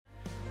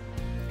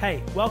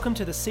Hey, welcome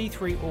to the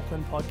C3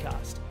 Auckland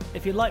podcast.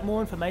 If you'd like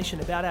more information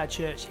about our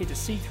church, head to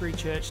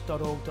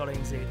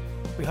c3church.org.nz.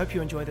 We hope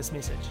you enjoy this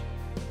message.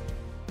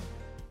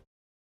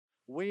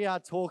 We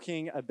are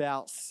talking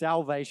about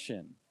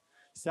salvation.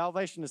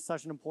 Salvation is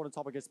such an important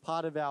topic. It's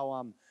part of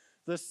our,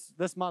 this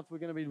month we're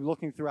going to be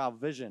looking through our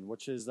vision,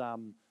 which is the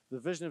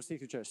vision of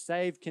C3 Church: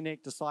 save,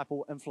 connect,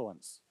 disciple,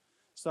 influence.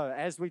 So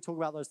as we talk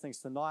about those things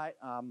tonight,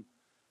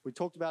 we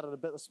talked about it a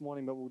bit this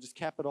morning, but we'll just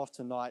cap it off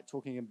tonight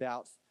talking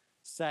about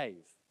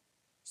save.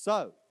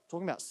 So,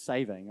 talking about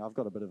saving, I've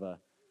got a bit of a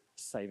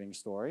saving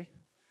story.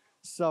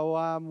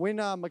 So, when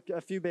a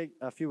few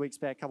weeks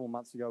back, a couple of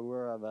months ago, we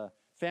were on a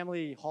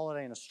family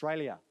holiday in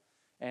Australia,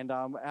 and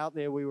out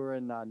there we were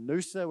in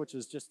Noosa, which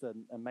is just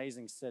an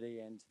amazing city.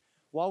 And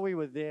while we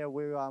were there,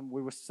 we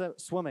were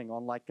swimming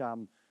on it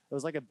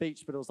was like a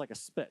beach, but it was like a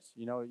spit,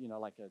 you know,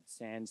 like a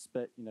sand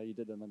spit. You know, you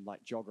did them in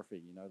like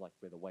geography, you know, like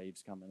where the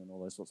waves come in and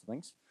all those sorts of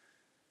things.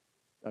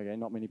 Okay,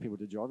 not many people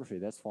did geography.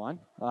 That's fine.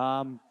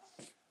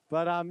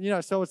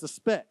 So it's a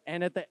spit,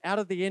 and out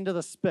of the end of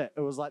the spit,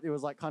 there was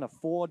like kind of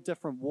four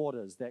different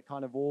waters that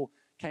kind of all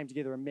came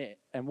together and met.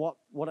 And what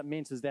it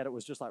meant is that it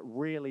was just like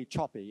really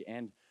choppy,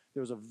 and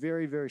there was a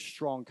very, very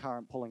strong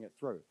current pulling it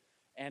through.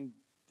 And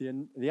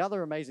the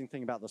other amazing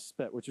thing about the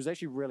spit, which was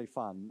actually really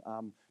fun,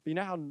 but you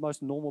know how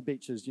most normal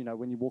beaches, you know,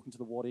 when you walk into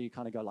the water, you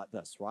kind of go like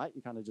this, right?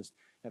 You kind of just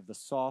have the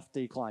soft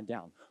decline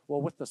down.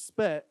 Well, with the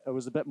spit, it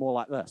was a bit more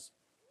like this,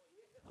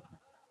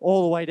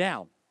 all the way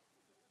down.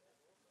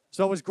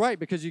 So it was great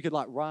because you could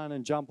like run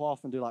and jump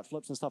off and do like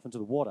flips and stuff into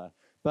the water.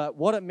 But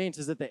what it meant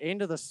is at the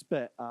end of the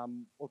spit,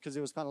 because it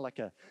was kind of like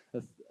a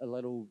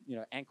little, you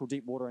know, ankle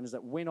deep water, and as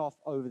it went off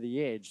over the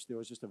edge, there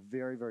was just a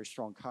very, very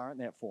strong current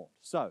that formed.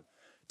 So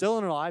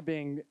Dylan and I,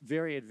 being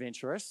very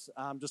adventurous,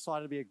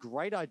 decided it'd be a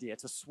great idea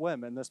to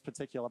swim in this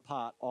particular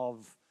part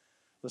of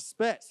the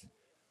spit,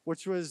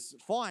 which was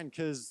fine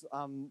because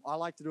I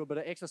like to do a bit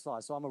of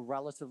exercise, so I'm a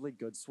relatively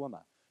good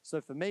swimmer. So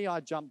for me,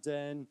 I jumped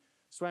in,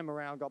 swam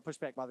around, got pushed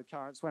back by the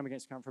current, swam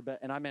against the current for a bit,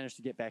 and I managed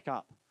to get back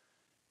up.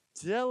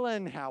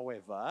 Dylan,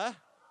 however,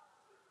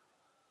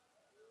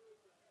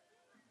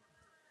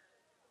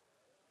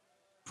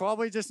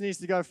 probably just needs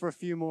to go for a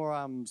few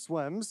more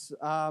swims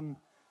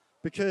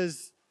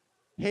because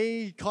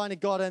he kind of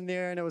got in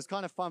there and it was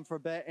kind of fun for a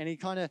bit, and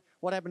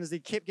what happened is he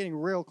kept getting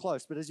real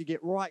close, but as you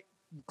get right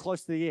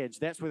close to the edge,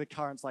 that's where the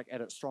current's like at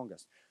its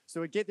strongest.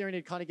 So he'd get there and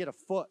he'd kind of get a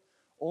foot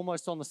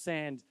almost on the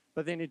sand,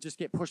 but then he'd just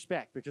get pushed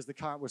back because the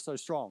current was so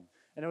strong.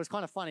 And it was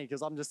kind of funny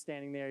because I'm just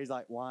standing there. He's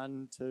like,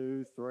 1,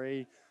 2,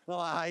 3.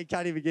 Oh, he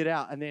can't even get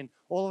out. And then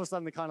all of a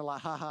sudden, the kind of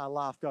like, ha-ha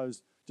laugh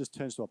just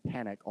turns to a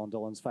panic on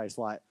Dylan's face.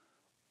 Like,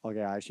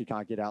 okay, I actually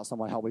can't get out.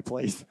 Someone help me,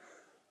 please.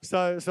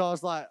 So I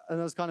was like,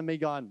 and it was kind of me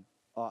going,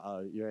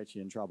 uh-oh, you're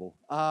actually in trouble.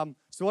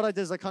 So what I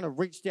did is I kind of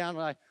reached down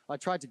and I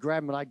tried to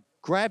grab him, and I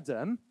grabbed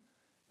him.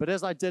 But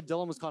as I did,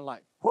 Dylan was kind of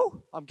like,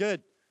 whoo, I'm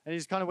good. And he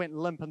just kind of went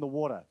limp in the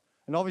water.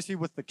 And obviously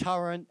with the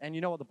current, and you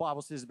know what the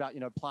Bible says about,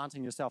 you know,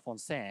 planting yourself on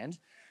sand.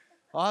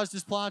 I was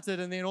just planted,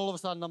 and then all of a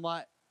sudden I'm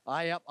like,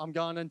 yep, I'm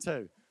going in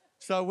too.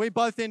 So we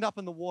both end up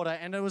in the water,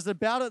 and it was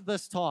about at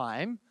this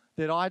time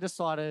that I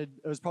decided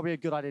it was probably a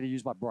good idea to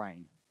use my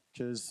brain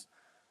because,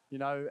 you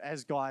know,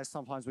 as guys,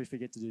 sometimes we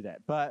forget to do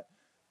that. But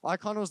I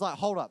kind of was like,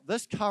 hold up,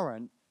 this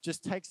current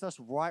just takes us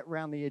right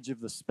around the edge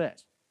of the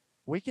spit.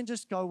 We can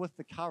just go with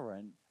the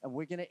current, and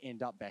we're going to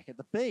end up back at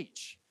the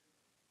beach.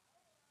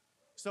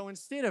 So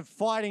instead of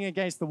fighting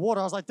against the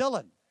water, I was like,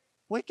 Dylan,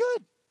 we're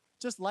good.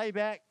 Just lay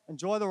back,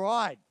 enjoy the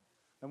ride.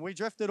 And we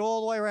drifted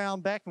all the way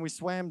around back, and we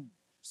swam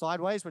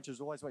sideways, which is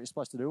always what you're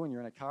supposed to do when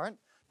you're in a current,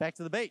 back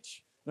to the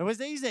beach. And it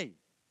was easy.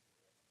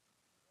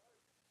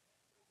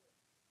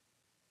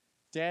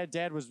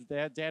 Dad was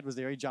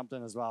there. He jumped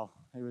in as well.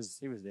 He was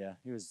there.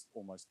 He was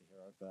almost the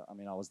hero, but I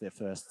mean, I was there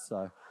first.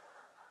 So,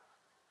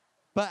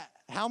 but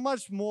how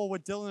much more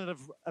would Dylan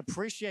have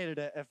appreciated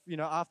it if, you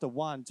know, after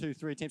 1, 2,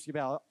 3 attempts to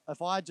get out,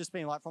 if I had just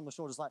been like from the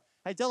shore, just like,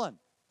 hey, Dylan,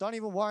 don't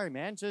even worry,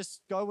 man.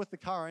 Just go with the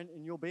current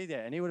and you'll be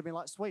there. And he would have been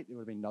like, sweet. There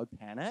would have been no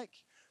panic.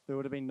 There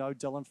would have been no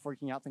Dylan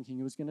freaking out thinking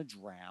he was going to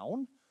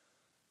drown.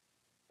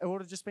 It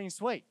would have just been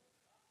sweet.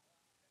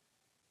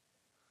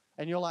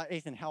 And you're like,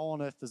 Ethan, how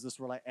on earth does this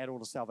relate at all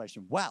to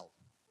salvation? Well,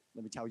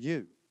 let me tell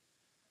you.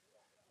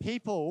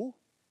 People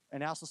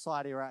in our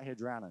society are out here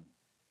drowning.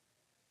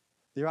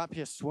 They're up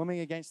here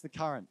swimming against the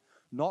current,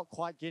 not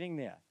quite getting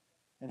there.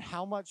 And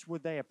how much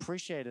would they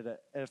appreciate it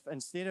if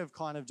instead of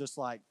kind of just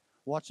like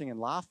watching and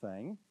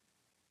laughing,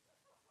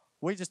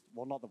 not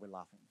that we're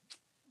laughing,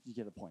 you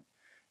get the point.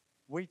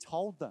 We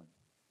told them,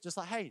 just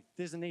like, hey,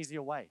 there's an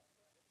easier way.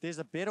 There's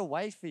a better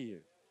way for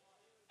you.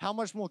 How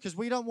much more? Because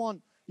we don't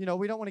want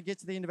to get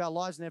to the end of our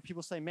lives and have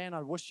people say, man,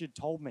 I wish you'd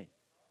told me.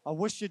 I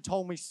wish you'd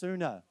told me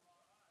sooner.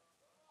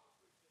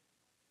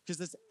 Because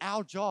it's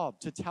our job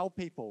to tell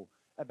people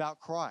about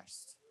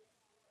Christ.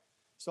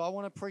 So I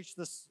want to preach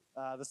this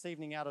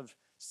evening out of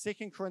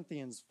 2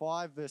 Corinthians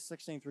 5, verse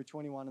 16 through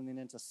 21, and then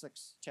into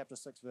chapter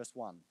 6, verse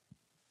 1.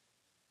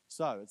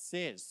 So it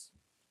says,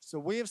 so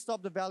we have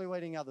stopped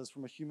evaluating others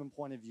from a human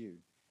point of view.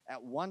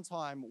 at one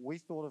time we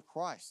thought of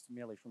Christ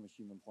merely from a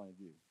human point of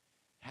view.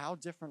 How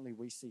differently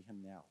we see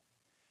him now.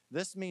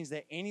 This means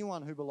that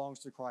anyone who belongs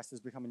to Christ has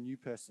become a new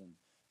person.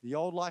 The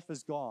old life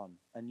is gone,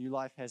 a new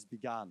life has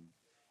begun.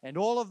 And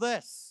all of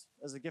this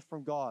is a gift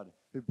from God,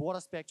 who brought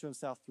us back to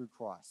himself through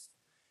Christ.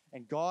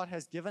 And God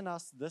has given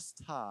us this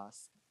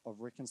task of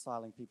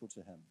reconciling people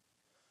to him.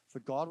 For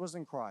God was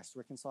in Christ,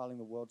 reconciling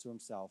the world to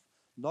himself,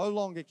 no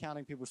longer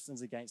counting people's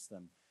sins against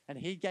them. And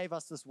he gave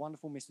us this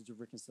wonderful message of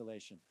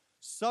reconciliation.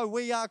 So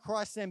we are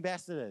Christ's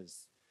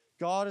ambassadors.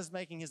 God is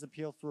making his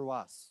appeal through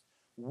us.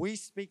 We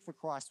speak for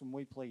Christ when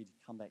we plead,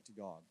 come back to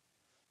God.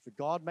 For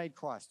God made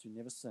Christ, who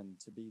never sinned,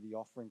 to be the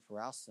offering for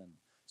our sin,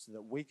 so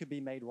that we could be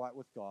made right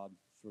with God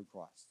through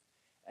Christ.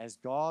 As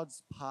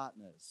God's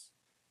partners,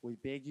 we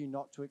beg you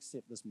not to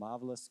accept this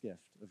marvelous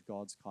gift of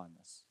God's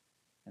kindness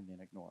and then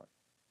ignore it.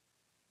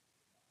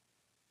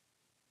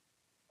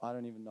 I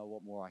don't even know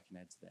what more I can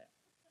add to that.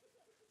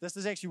 This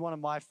is actually one of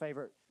my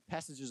favorite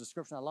passages of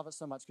Scripture. I love it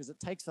so much because it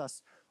takes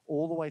us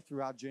all the way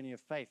through our journey of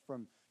faith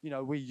from,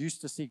 we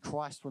used to see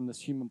Christ from this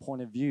human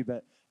point of view,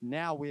 but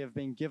now we have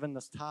been given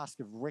this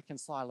task of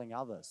reconciling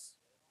others.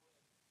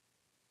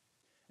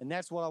 And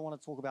that's what I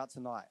want to talk about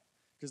tonight,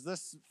 because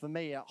this, for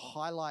me, it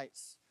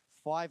highlights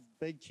 5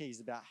 big keys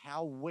about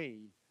how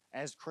we,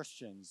 as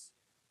Christians,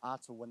 are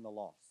to win the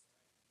lost.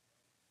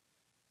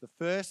 The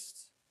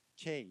first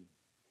key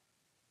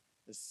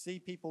is see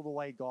people the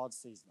way God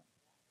sees them.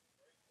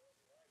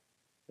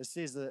 It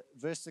says that,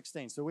 verse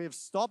 16, so we have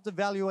stopped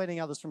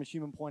evaluating others from a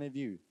human point of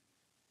view.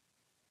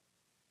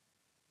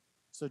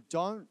 So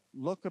don't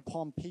look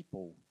upon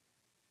people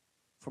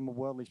from a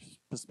worldly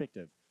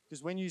perspective.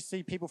 Because when you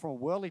see people from a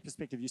worldly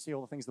perspective, you see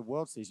all the things the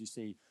world sees. You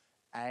see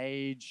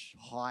age,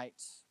 height,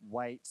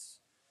 weight,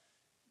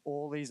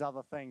 all these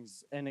other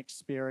things,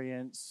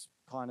 inexperience,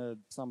 kind of,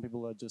 some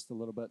people are just a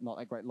little bit not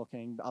that great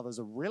looking, others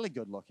are really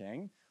good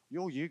looking.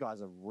 All you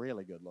guys are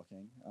really good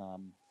looking.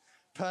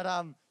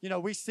 But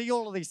we see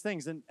all of these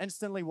things, and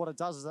instantly what it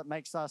does is it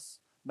makes us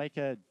make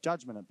a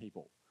judgment of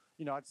people.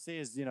 It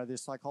says,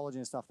 there's psychology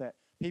and stuff that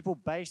people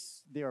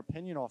base their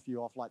opinion off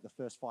you off like the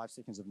first 5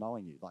 seconds of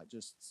knowing you, like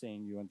just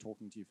seeing you and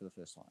talking to you for the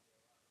first time.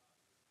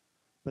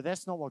 But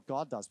that's not what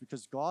God does,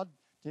 because God,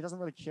 he doesn't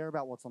really care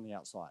about what's on the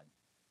outside.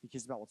 He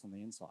cares about what's on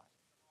the inside.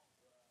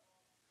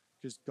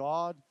 Because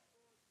God,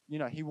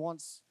 he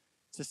wants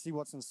to see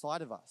what's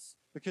inside of us.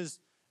 Because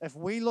if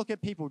we look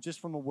at people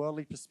just from a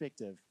worldly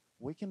perspective,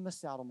 we can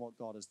miss out on what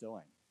God is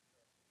doing.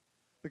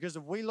 Because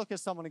if we look at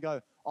someone and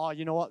go, oh,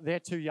 you know what, they're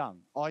too young.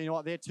 Oh, you know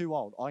what, they're too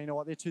old. Oh, you know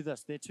what, they're too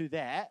this, they're too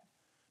that.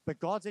 But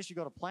God's actually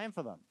got a plan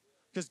for them.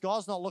 Because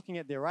God's not looking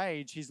at their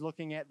age, he's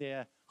looking at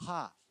their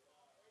heart.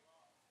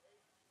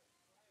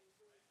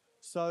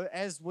 So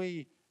as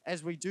we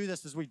do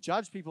this, as we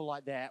judge people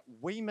like that,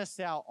 we miss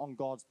out on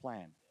God's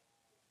plan.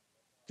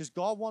 Because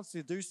God wants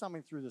to do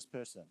something through this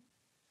person.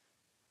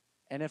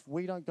 And if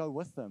we don't go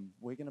with them,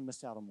 we're going to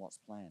miss out on what's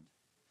planned.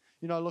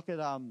 Look at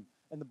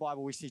in the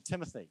Bible, we see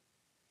Timothy.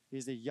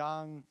 He's a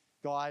young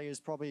guy who's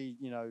probably,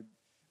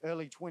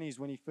 early 20s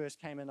when he first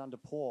came in under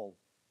Paul.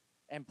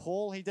 And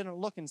Paul, he didn't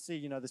look and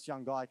see, this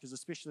young guy, because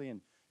especially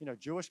in,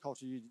 Jewish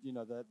culture,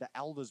 the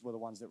elders were the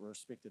ones that were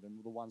respected and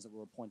were the ones that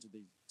were appointed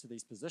to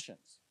these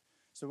positions.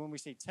 So when we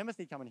see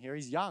Timothy coming here,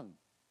 he's young.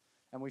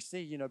 And we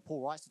see,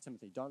 Paul writes to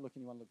Timothy, don't look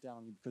down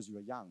on you because you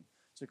are young.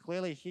 So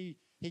clearly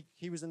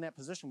he was in that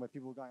position where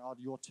people were going, oh,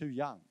 you're too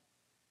young.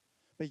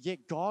 But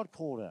yet God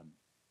called him.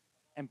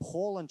 And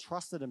Paul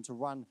entrusted him to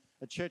run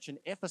a church in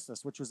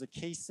Ephesus, which was a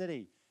key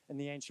city in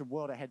the ancient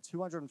world. It had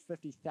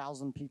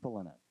 250,000 people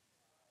in it.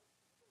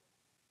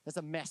 That's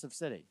a massive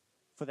city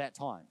for that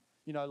time.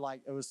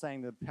 Like it was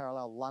saying the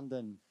parallel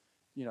London,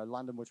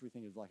 London, which we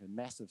think is like a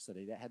massive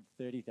city, that had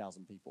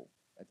 30,000 people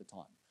at the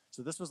time.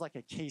 So this was like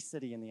a key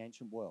city in the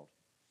ancient world.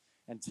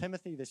 And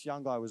Timothy, this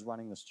young guy, was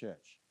running this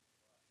church.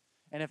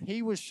 And if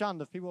he was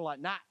shunned, if people were like,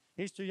 nah,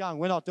 he's too young,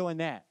 we're not doing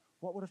that,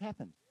 what would have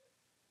happened?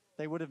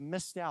 They would have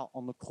missed out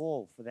on the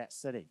call for that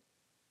city.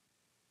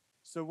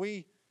 So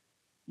we,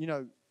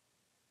 it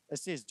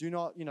says, do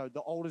not,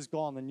 the old is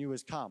gone, the new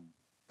has come.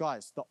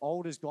 Guys, the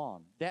old is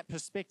gone. That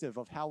perspective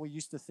of how we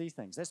used to see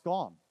things, that's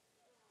gone.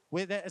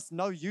 It's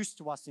no use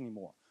to us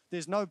anymore.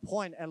 There's no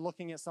point in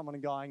looking at someone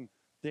and going,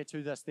 they're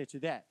too this, they're too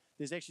that.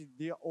 There's actually,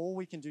 all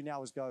we can do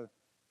now is go,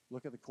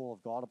 look at the call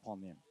of God upon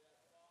them.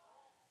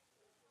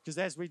 Because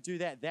as we do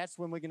that, that's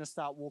when we're going to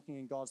start walking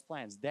in God's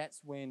plans.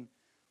 That's when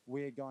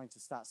we're going to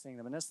start seeing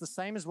them. And it's the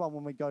same as well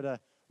when we go to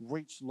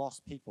reach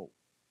lost people.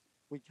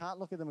 We can't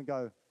look at them and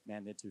go,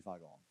 man, they're too far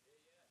gone.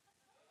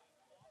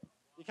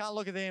 You can't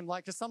look at them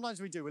because sometimes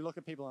we do. We look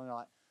at people and we're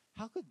like,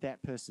 how could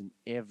that person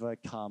ever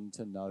come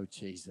to know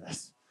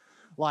Jesus?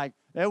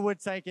 It would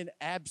take an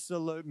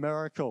absolute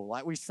miracle.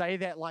 We say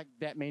that like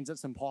that means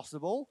it's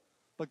impossible.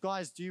 But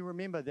guys, do you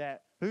remember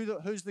that?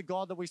 Who's the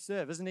God that we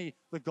serve? Isn't he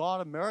the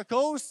God of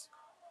miracles?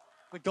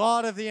 The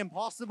God of the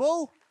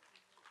impossible?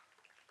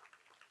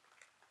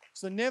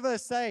 So never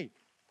say,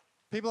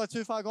 people are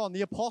too far gone.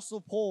 The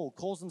Apostle Paul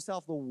calls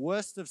himself the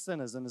worst of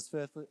sinners in his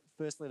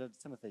first letter to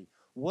Timothy.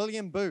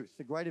 William Booth,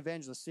 the great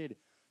evangelist, said,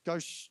 go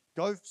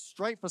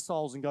straight for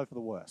souls and go for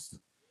the worst.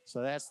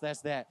 So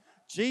that's that.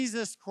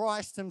 Jesus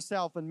Christ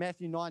himself in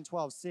Matthew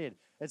 9:12 said,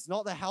 it's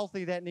not the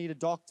healthy that need a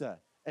doctor,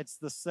 it's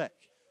the sick.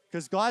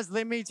 Because guys,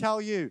 let me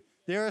tell you,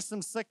 there are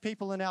some sick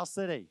people in our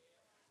city.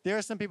 There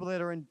are some people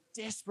that are in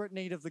desperate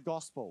need of the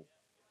gospel.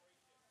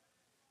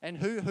 And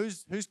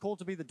who's called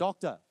to be the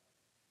doctor?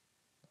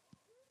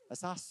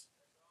 It's us.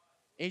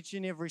 Each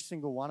and every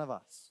single one of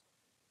us.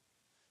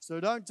 So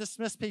don't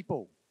dismiss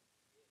people.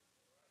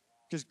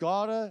 Because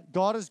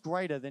God is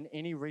greater than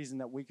any reason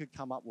that we could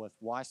come up with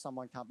why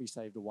someone can't be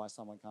saved or why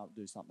someone can't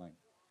do something.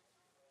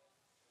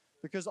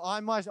 Because I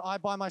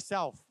by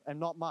myself am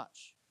not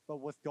much.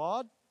 But with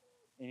God,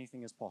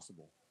 anything is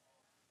possible.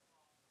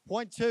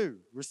 Point 2,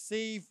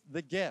 receive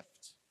the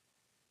gift.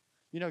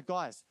 You know,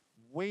 guys,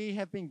 we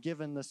have been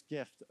given this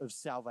gift of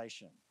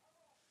salvation.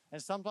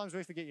 And sometimes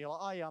we forget, you're like,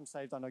 oh yeah, I'm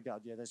saved, I know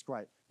God. Yeah, that's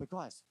great. But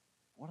guys,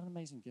 what an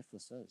amazing gift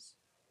this is.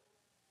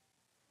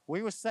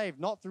 We were saved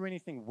not through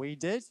anything we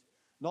did,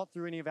 not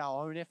through any of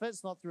our own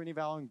efforts, not through any of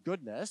our own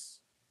goodness,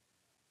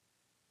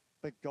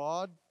 but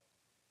God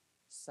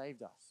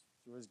saved us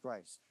through his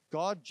grace.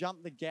 God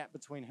jumped the gap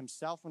between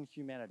himself and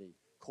humanity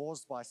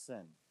caused by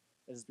sin.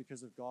 It is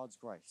because of God's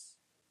grace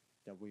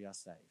that we are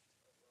saved.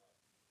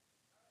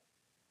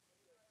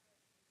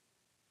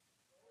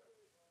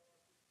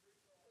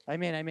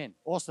 Amen, amen.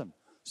 Awesome.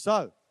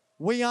 So,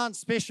 we aren't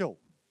special.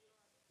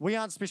 We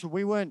aren't special.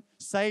 We weren't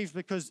saved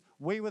because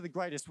we were the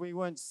greatest. We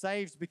weren't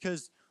saved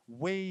because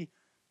we,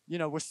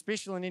 were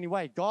special in any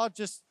way. God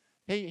just,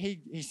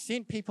 he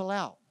sent people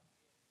out.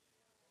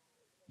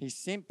 He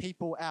sent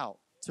people out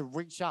to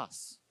reach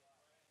us.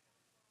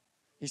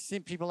 He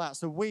sent people out.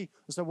 So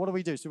what do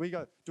we do? So we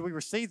go, do we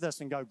receive this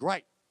and go,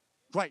 great,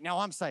 now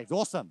I'm saved,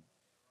 awesome.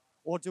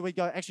 Or do we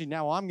go, actually,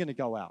 now I'm going to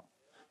go out.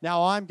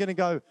 Now I'm going to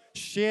go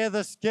share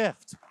this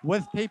gift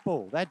with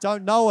people that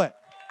don't know it.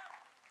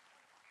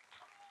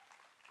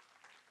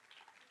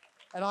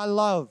 And I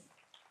love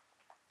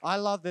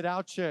that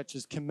our church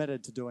is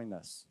committed to doing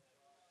this.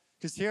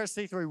 Because here at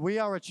C3, we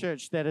are a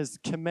church that is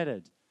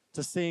committed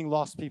to seeing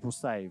lost people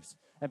saved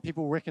and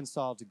people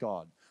reconciled to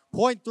God.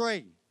 Point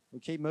 3, we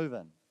keep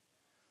moving.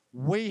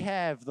 We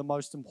have the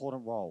most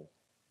important role,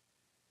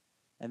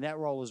 and that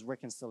role is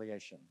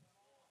reconciliation.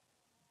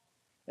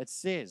 It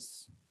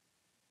says,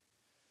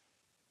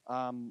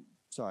 and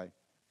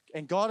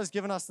God has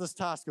given us this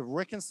task of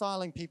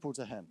reconciling people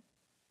to him.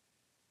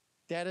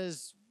 That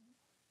is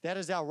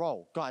our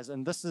role, guys,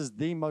 and this is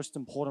the most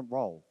important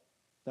role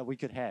that we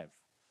could have.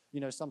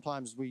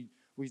 Sometimes we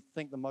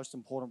think the most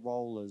important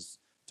role is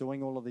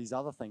doing all of these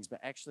other things, but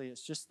actually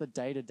it's just the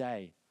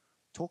day-to-day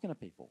talking to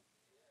people.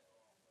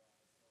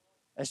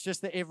 It's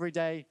just the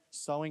everyday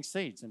sowing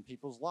seeds in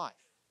people's life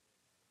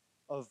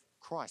of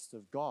Christ,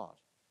 of God.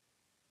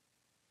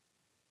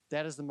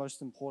 That is the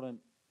most important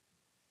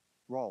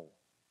role.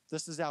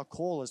 This is our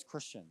call as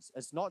Christians.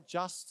 It's not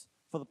just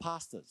for the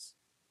pastors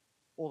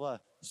or the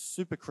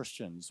super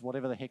Christians,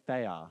 whatever the heck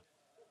they are.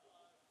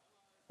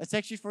 It's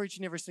actually for each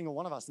and every single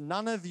one of us.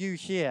 None of you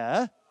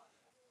here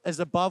is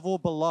above or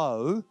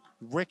below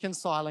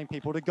reconciling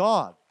people to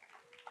God.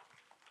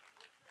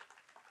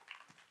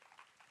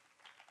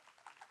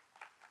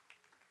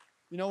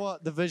 You know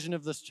what the vision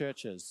of this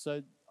church is?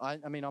 So,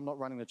 I'm not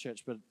running the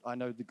church, but I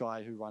know the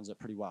guy who runs it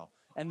pretty well.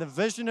 And the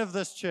vision of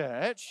this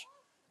church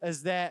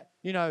is that,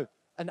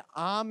 an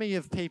army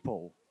of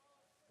people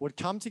would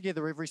come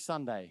together every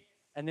Sunday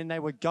and then they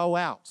would go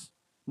out,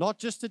 not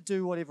just to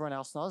do what everyone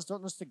else does,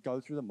 not just to go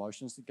through the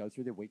motions, to go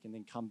through their week and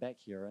then come back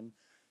here and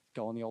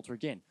go on the altar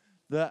again.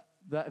 The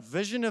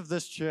vision of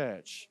this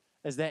church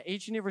is that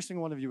each and every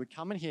single one of you would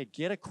come in here,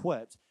 get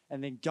equipped,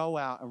 and then go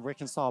out and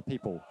reconcile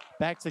people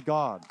back to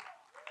God.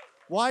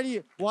 Why do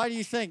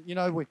you think,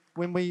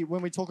 when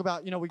we talk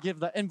about, we give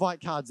the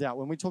invite cards out,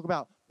 when we talk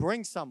about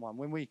bring someone,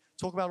 when we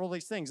talk about all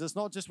these things, it's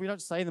not just, we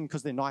don't say them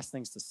because they're nice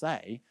things to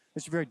say.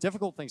 It's very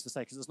difficult things to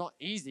say because it's not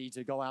easy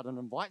to go out and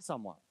invite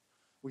someone.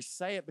 We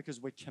say it because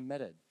we're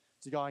committed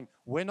to going,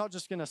 we're not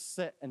just going to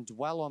sit and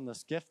dwell on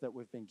this gift that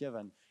we've been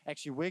given.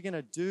 Actually, we're going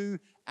to do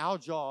our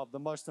job, the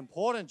most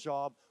important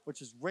job,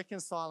 which is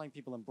reconciling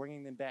people and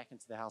bringing them back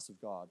into the house of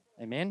God.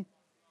 Amen?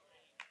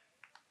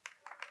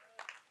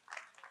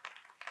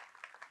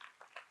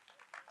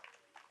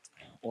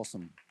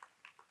 Awesome.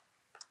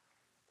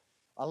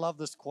 I love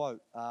this quote.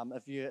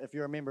 If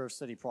you're a member of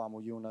City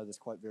Primal, you'll know this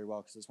quote very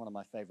well because it's one of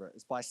my favorite.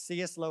 It's by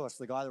C.S. Lewis,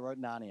 the guy that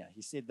wrote Narnia.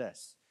 He said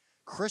this: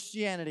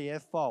 Christianity,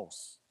 if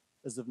false,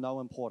 is of no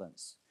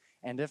importance,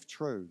 and if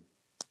true,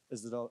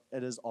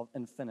 it is of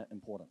infinite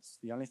importance.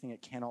 The only thing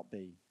it cannot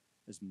be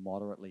is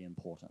moderately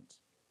important.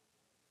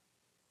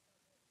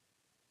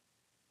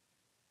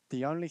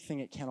 The only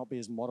thing it cannot be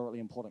is moderately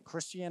important.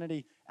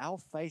 Christianity, our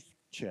faith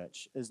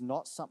church, is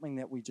not something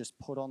that we just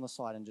put on the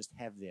side and just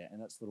have there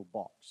in its little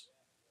box.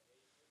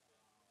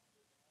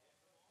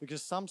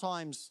 Because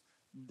sometimes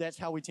that's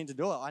how we tend to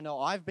do it. I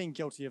know I've been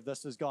guilty of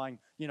this, as going,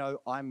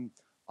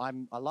 I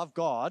love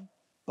God,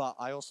 but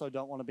I also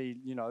don't want to be,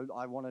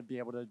 I want to be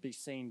able to be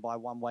seen by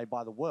one way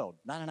by the world.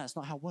 No, it's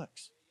not how it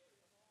works.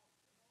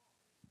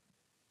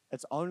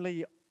 It's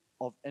only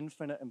of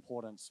infinite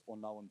importance or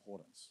no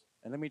importance.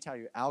 And let me tell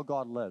you, our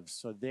God lives,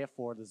 so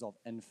therefore it is of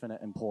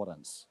infinite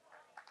importance.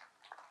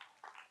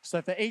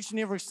 So for each and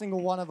every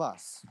single one of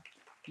us,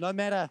 no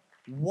matter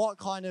what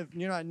kind of,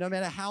 no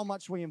matter how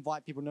much we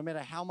invite people, no matter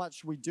how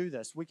much we do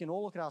this, we can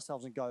all look at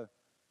ourselves and go,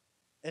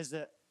 is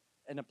it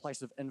in a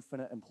place of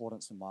infinite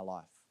importance in my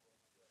life?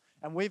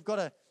 And we've got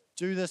to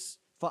do this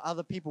for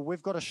other people.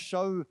 We've got to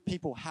show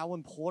people how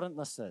important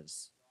this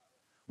is.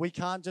 We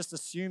can't just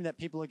assume that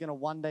people are going to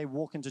one day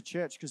walk into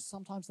church, because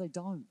sometimes they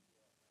don't.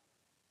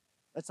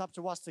 It's up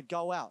to us to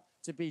go out,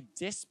 to be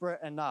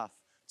desperate enough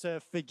to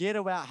forget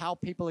about how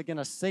people are going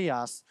to see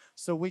us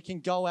so we can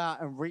go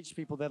out and reach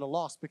people that are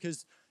lost.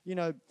 Because,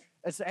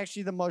 it's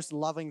actually the most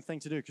loving thing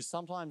to do, because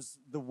sometimes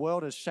the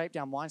world has shaped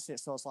our mindset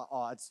so it's like,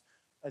 oh,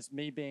 it's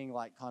me being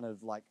like kind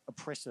of like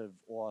oppressive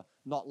or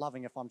not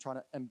loving if I'm trying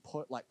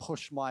to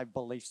push my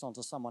beliefs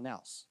onto someone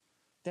else.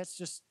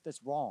 That's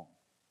wrong.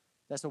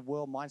 That's a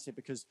world mindset,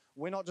 because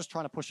we're not just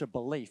trying to push a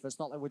belief. It's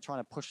not like we're trying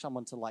to push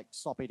someone to like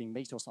stop eating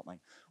meat or something.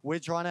 We're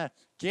trying to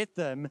get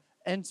them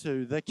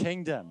into the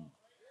kingdom.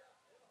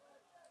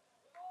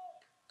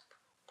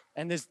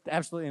 And there's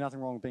absolutely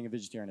nothing wrong with being a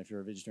vegetarian. If you're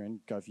a vegetarian,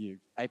 go for you.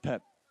 Hey,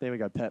 Pip. There we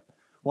go, Pip.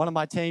 One of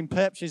my team,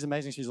 Pip, she's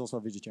amazing. She's also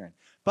a vegetarian.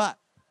 But,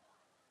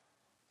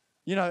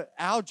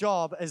 our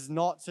job is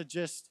not to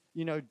just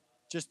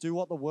do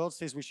what the world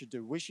says we should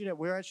do.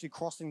 We're actually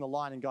crossing the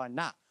line and going,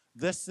 nah,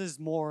 this is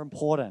more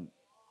important.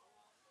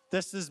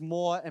 This is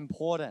more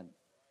important.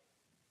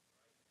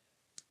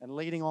 And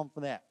leading on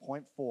from that,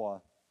 point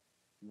 4,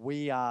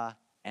 we are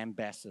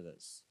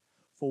ambassadors.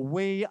 For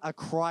we are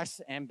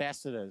Christ's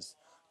ambassadors.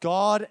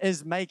 God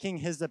is making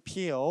his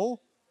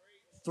appeal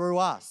through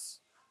us.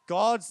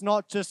 God's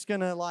not just going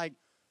to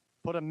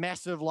put a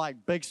massive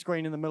big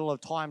screen in the middle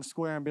of Times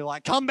Square and be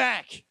like, come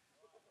back.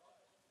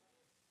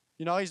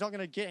 He's not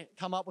going to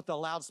come up with the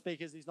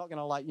loudspeakers. He's not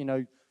going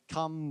to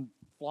come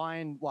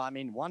flying. Well, I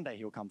mean, one day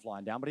he'll come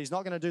flying down, but he's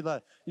not going to do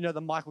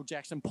the Michael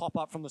Jackson pop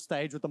up from the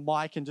stage with the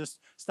mic and just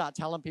start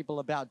telling people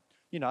about,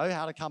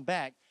 how to come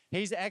back.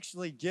 He's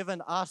actually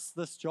given us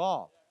this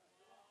job.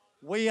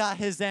 We are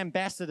his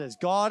ambassadors.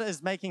 God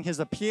is making his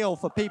appeal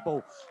for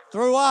people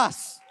through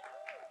us.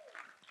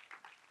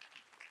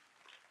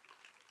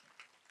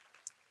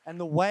 And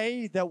the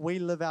way that we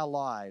live our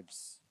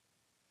lives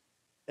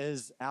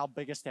is our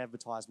biggest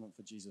advertisement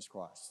for Jesus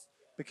Christ.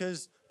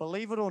 Because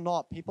believe it or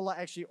not, people are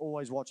actually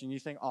always watching. You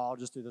think, oh, I'll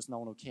just do this, no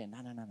one will care. No.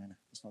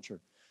 That's not true.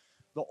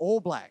 The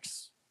All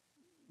Blacks,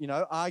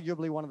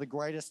 arguably one of the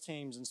greatest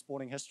teams in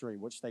sporting history,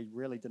 which they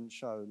really didn't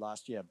show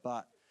last year.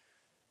 But,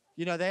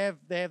 they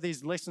have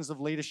these lessons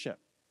of leadership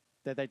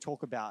that they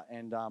talk about.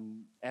 And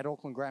at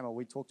Auckland Grammar,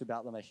 we talked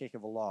about them a heck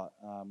of a lot.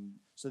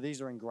 So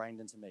these are ingrained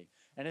into me.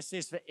 And it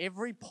says, for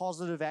every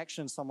positive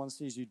action someone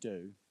sees you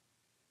do,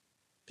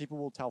 people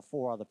will tell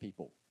 4 other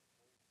people.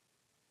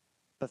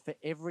 But for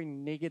every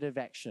negative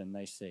action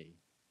they see,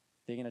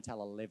 they're going to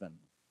tell 11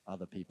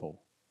 other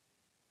people.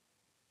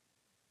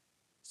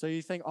 So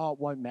you think, oh, it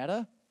won't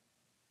matter?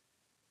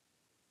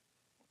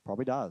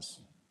 Probably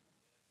does.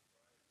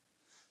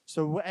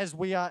 So as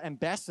we are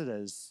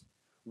ambassadors,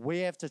 we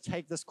have to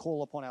take this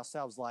call upon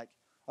ourselves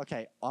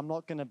okay, I'm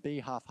not going to be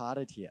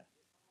half-hearted here.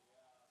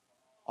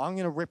 I'm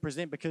going to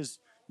represent, because,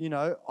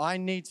 I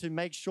need to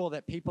make sure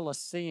that people are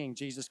seeing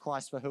Jesus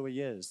Christ for who he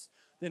is.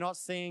 They're not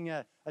seeing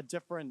a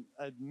different,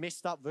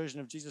 messed up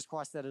version of Jesus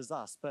Christ that is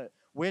us, but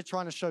we're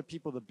trying to show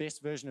people the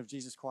best version of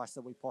Jesus Christ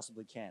that we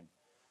possibly can.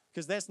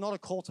 Because that's not a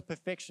call to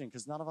perfection,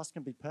 because none of us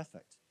can be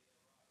perfect.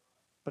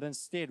 But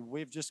instead,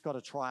 we've just got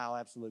to try our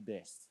absolute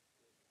best,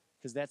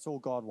 because that's all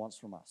God wants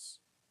from us.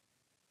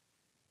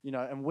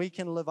 And we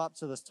can live up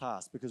to this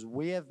task because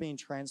we have been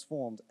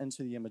transformed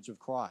into the image of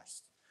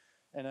Christ.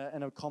 In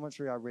a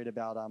commentary I read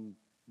about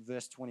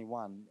verse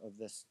 21 of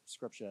this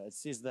scripture, it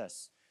says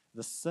this: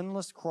 the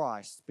sinless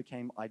Christ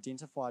became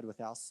identified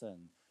with our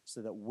sin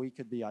so that we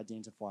could be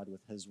identified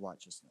with his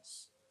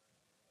righteousness.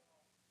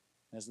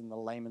 As in the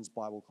Layman's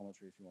Bible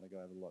commentary, if you want to go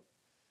have a look.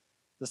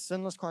 The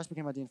sinless Christ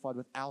became identified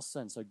with our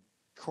sin. So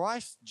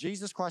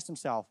Jesus Christ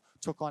himself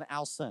took on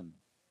our sin.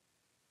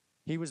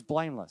 He was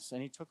blameless,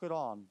 and he took it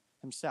on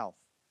himself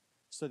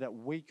so that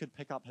we could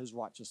pick up his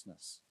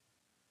righteousness.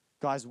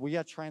 Guys, we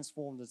are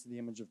transformed into the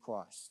image of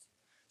Christ.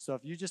 So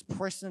if you just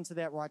press into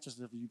that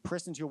righteousness, if you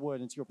press into your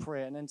word, into your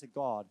prayer, and into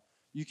God,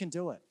 you can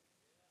do it.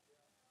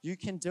 You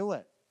can do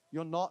it.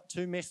 You're not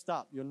too messed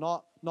up. You're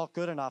not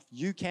good enough.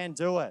 You can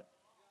do it.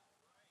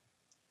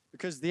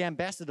 Because the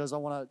ambassadors, I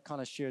want to kind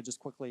of share just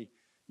quickly,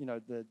 a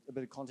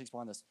bit of context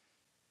behind this.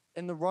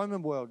 In the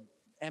Roman world,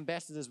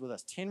 ambassadors were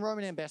this. 10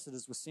 Roman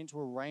ambassadors were sent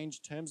to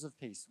arrange terms of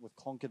peace with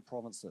conquered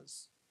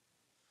provinces.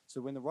 So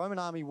when the Roman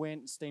army went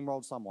and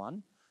steamrolled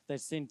someone,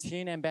 they'd send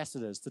 10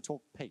 ambassadors to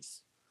talk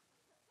peace.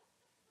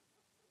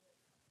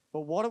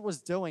 But what it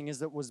was doing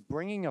is it was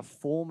bringing a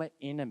former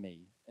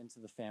enemy into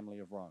the family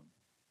of Rome.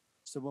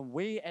 So when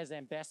we as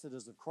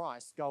ambassadors of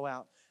Christ go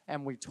out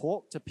and we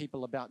talk to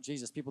people about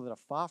Jesus, people that are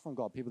far from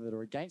God, people that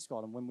are against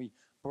God, and when we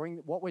bring,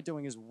 what we're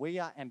doing is we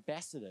are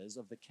ambassadors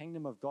of the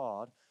kingdom of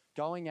God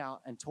going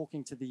out and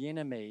talking to the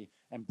enemy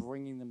and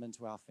bringing them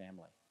into our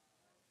family.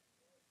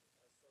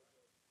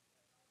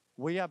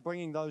 We are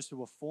bringing those who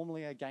were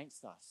formerly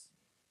against us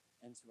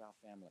into our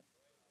family.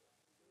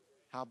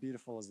 How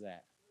beautiful is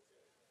that?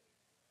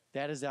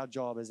 That is our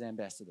job as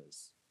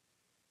ambassadors.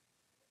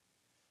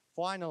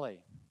 Finally,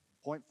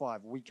 point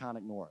 5, we can't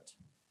ignore it.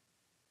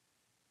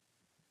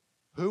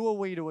 Who are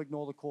we to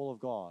ignore the call of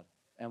God,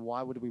 and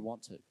why would we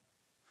want to?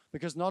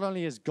 Because not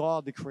only is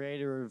God the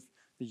creator of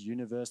the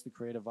universe, the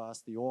creator of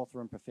us, the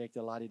author and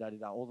perfecter,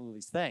 la-di-da-di-da, all of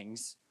these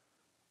things,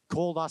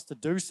 called us to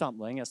do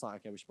something, it's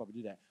like, okay, we should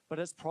probably do that. But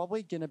it's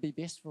probably going to be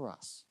best for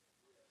us.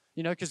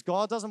 You know, because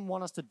God doesn't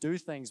want us to do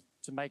things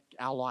to make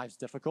our lives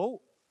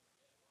difficult.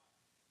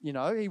 You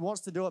know, he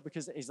wants to do it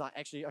because he's like,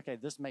 actually, okay,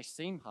 this may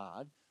seem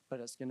hard, but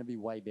it's going to be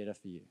way better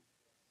for you.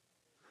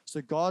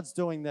 So God's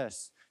doing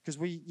this because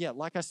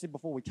like I said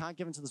before, we can't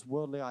give into this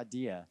worldly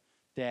idea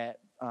that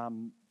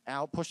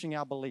pushing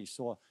our beliefs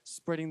or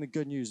spreading the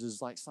good news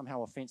is like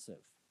somehow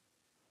offensive.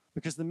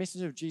 Because the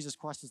message of Jesus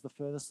Christ is the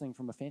furthest thing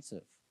from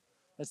offensive.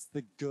 It's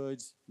the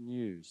good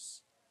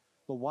news,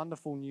 the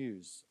wonderful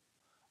news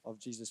of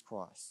Jesus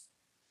Christ.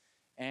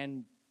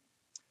 And,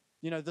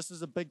 you know, this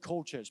is a big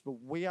call, church, but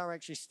we are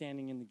actually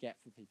standing in the gap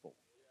for people.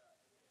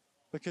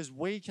 Because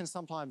we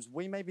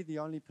may be the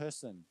only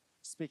person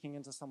speaking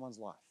into someone's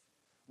life.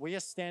 We are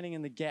standing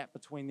in the gap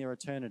between their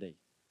eternity.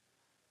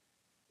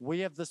 We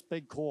have this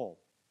big call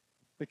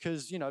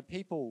because, you know,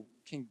 people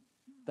can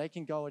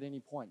go at any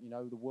point. You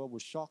know, the world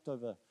was shocked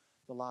over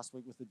the last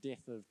week with the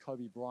death of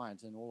Kobe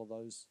Bryant and all of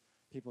those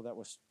people that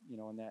were, you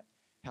know, in that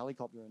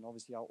helicopter. And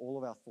obviously all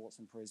of our thoughts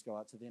and prayers go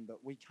out to them.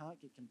 But we can't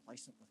get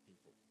complacent with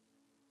people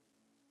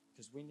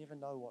because we never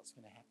know what's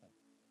going to happen.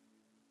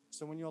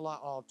 So when you're like,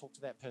 oh, I'll talk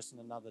to that person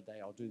another day,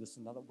 I'll do this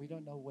another, we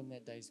don't know when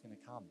that day is going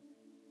to come.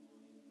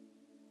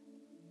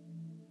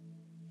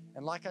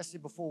 And like I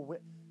said before,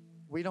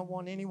 we don't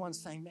want anyone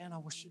saying, man, I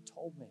wish you'd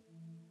told me.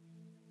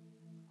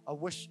 I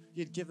wish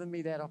you'd given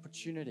me that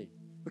opportunity.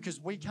 Because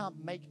we can't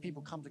make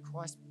people come to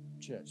Christ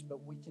Church,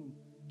 but we can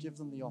give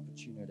them the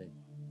opportunity.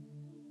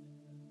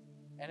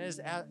 And as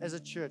a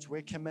church,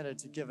 we're committed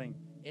to giving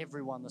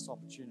everyone this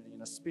opportunity,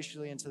 and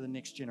especially into the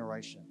next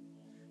generation.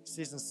 It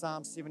says in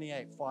Psalm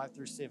 78,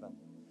 5-7,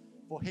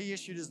 "For he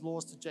issued his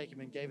laws to Jacob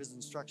and gave his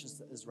instructions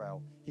to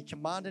Israel. He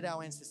commanded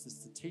our ancestors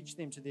to teach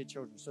them to their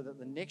children, so that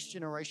the next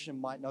generation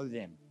might know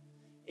them,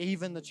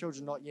 even the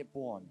children not yet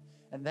born.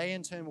 And they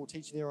in turn will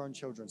teach their own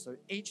children. So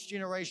each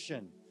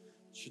generation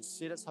should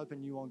set its hope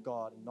anew on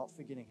God and not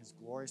forgetting his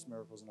glorious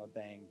miracles and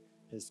obeying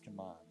his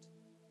command."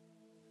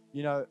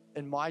 You know,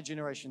 in my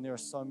generation, there are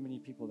so many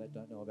people that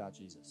don't know about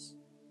Jesus.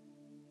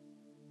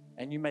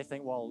 And you may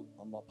think, well,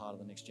 I'm not part of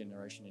the next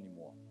generation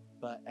anymore.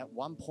 But at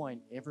one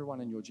point,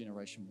 everyone in your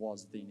generation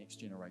was the next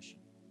generation.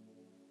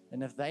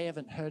 And if they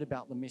haven't heard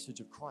about the message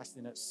of Christ,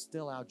 then it's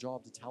still our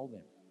job to tell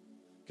them.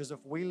 Because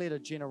if we let a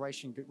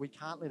generation go, we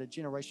can't let a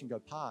generation go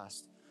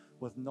past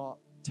with not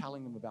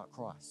telling them about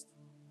Christ.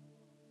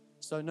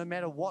 So no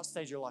matter what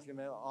stage of your life,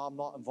 I'm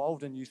not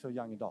involved in youth or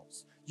young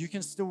adults, you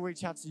can still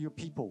reach out to your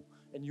people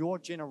in your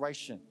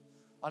generation.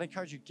 I'd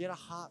encourage you, get a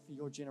heart for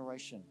your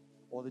generation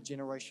or the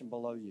generation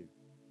below you.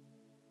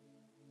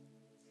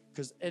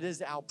 Because it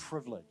is our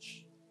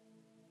privilege,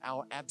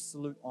 our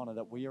absolute honor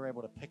that we are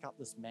able to pick up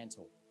this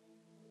mantle.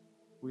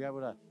 We're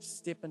able to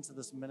step into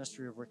this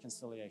ministry of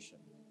reconciliation.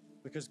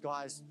 Because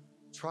guys,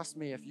 trust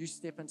me, if you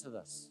step into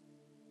this,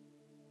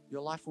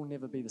 your life will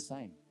never be the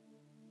same.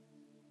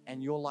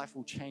 And your life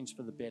will change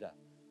for the better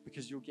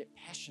because you'll get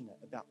passionate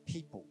about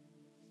people.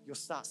 You'll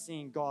start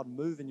seeing God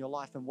move in your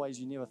life in ways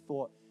you never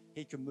thought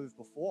he could move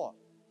before.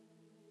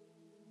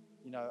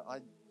 You know,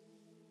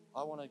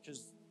 I want to,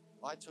 because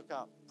I took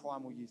up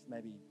Primal Youth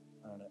maybe,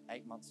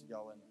 8 months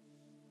ago, and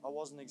I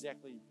wasn't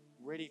exactly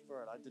ready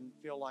for it. I didn't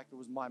feel like it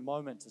was my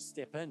moment to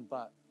step in,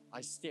 but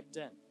I stepped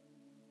in.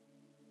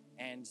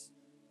 And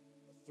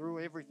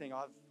through everything,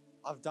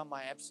 I've done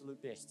my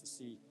absolute best to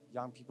see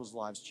young people's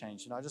lives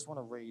change. And I just want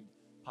to read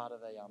part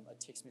of a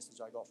text message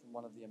I got from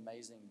one of the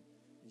amazing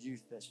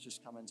youth that's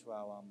just come into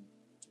our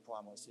to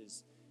Primal. It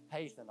says,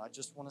 "Hey Ethan, I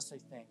just want to say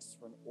thanks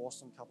for an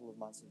awesome couple of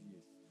months of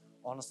youth.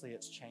 Honestly,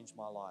 it's changed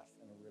my life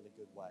in a really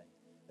good way.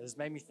 It has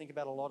made me think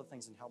about a lot of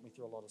things and helped me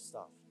through a lot of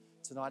stuff.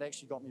 Tonight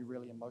actually got me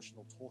really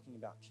emotional talking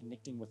about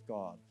connecting with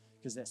God,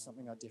 because that's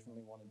something I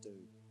definitely want to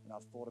do, and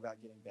I've thought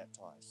about getting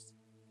baptized.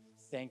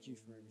 Thank you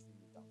for everything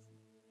you've done for me."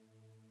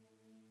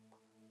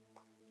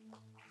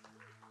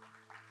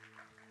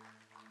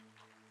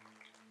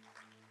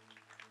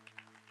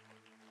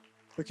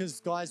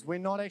 Because guys, we're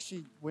not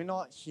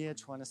here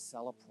trying to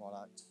sell a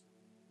product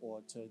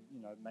or to,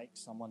 make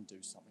someone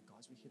do something.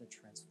 Guys, we're here to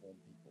transform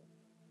people.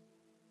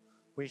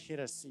 We're here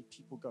to see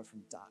people go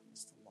from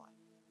darkness to light.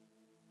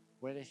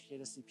 We're here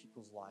to see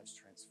people's lives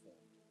transformed.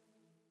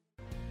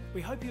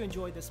 We hope you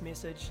enjoyed this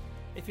message.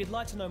 If you'd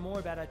like to know more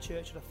about our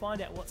church or to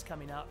find out what's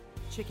coming up,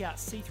 check out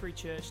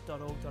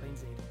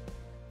c3church.org.nz.